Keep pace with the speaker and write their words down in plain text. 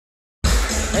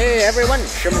Hey everyone,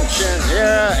 Sherman Chen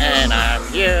here, and I'm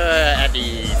here at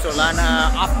the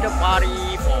Solana after party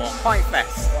for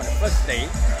Coinfest on the first day.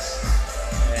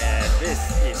 And this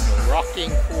is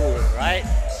rocking cool, right?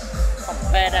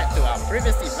 Compare that to our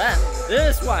previous event.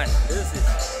 This is,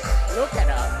 look at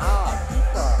the amount of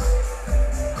people.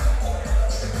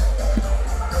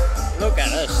 Look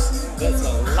at us. There's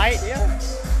a light here.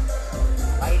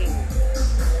 Lighting.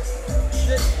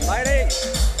 Shit, lighting.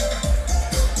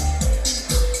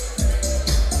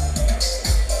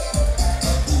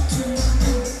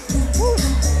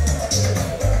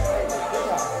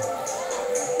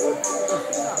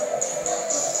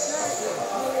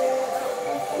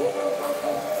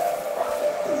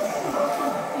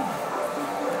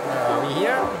 Are we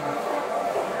here?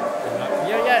 We're not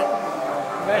here yet.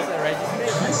 Where's the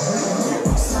registration?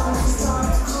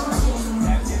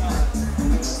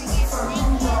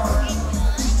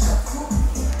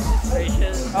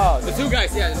 Oh, the two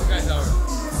guys, yeah, the two guys are.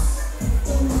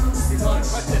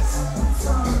 What's this?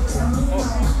 Oh,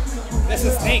 that's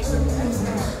a snake.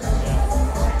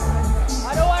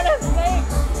 I don't want a snake.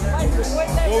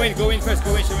 Go in first.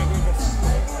 Go in first.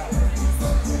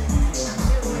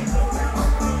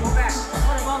 Go back.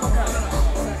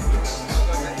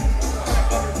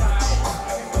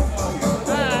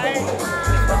 Hi.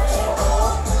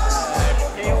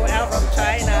 KOL from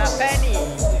China, Penny.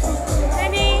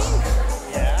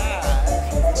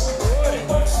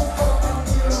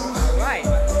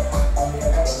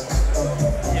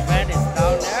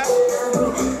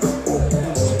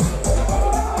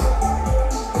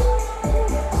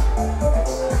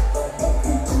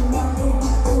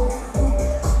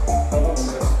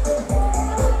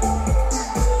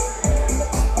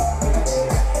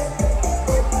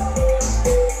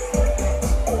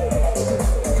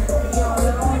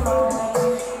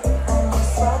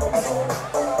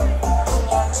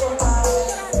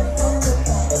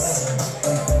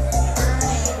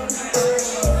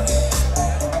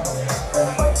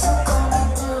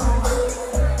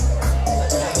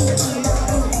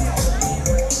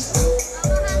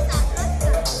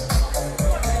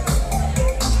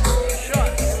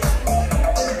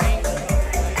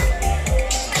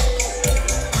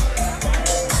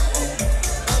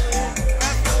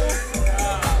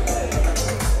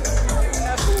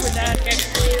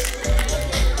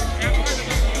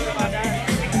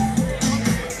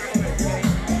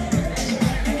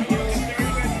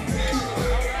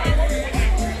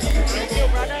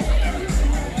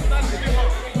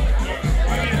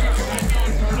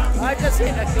 I just hit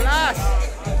a glass.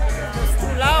 It's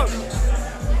too loud.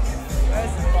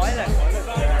 Where's the toilet?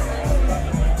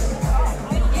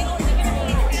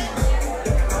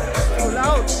 Too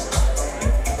loud.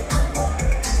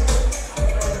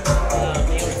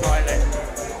 New toilet.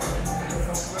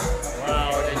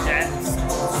 Wow, the jets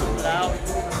too loud.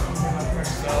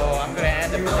 So I'm gonna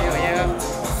end the video here.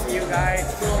 See you guys.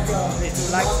 Please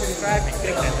do like, subscribe, and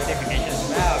click the notification.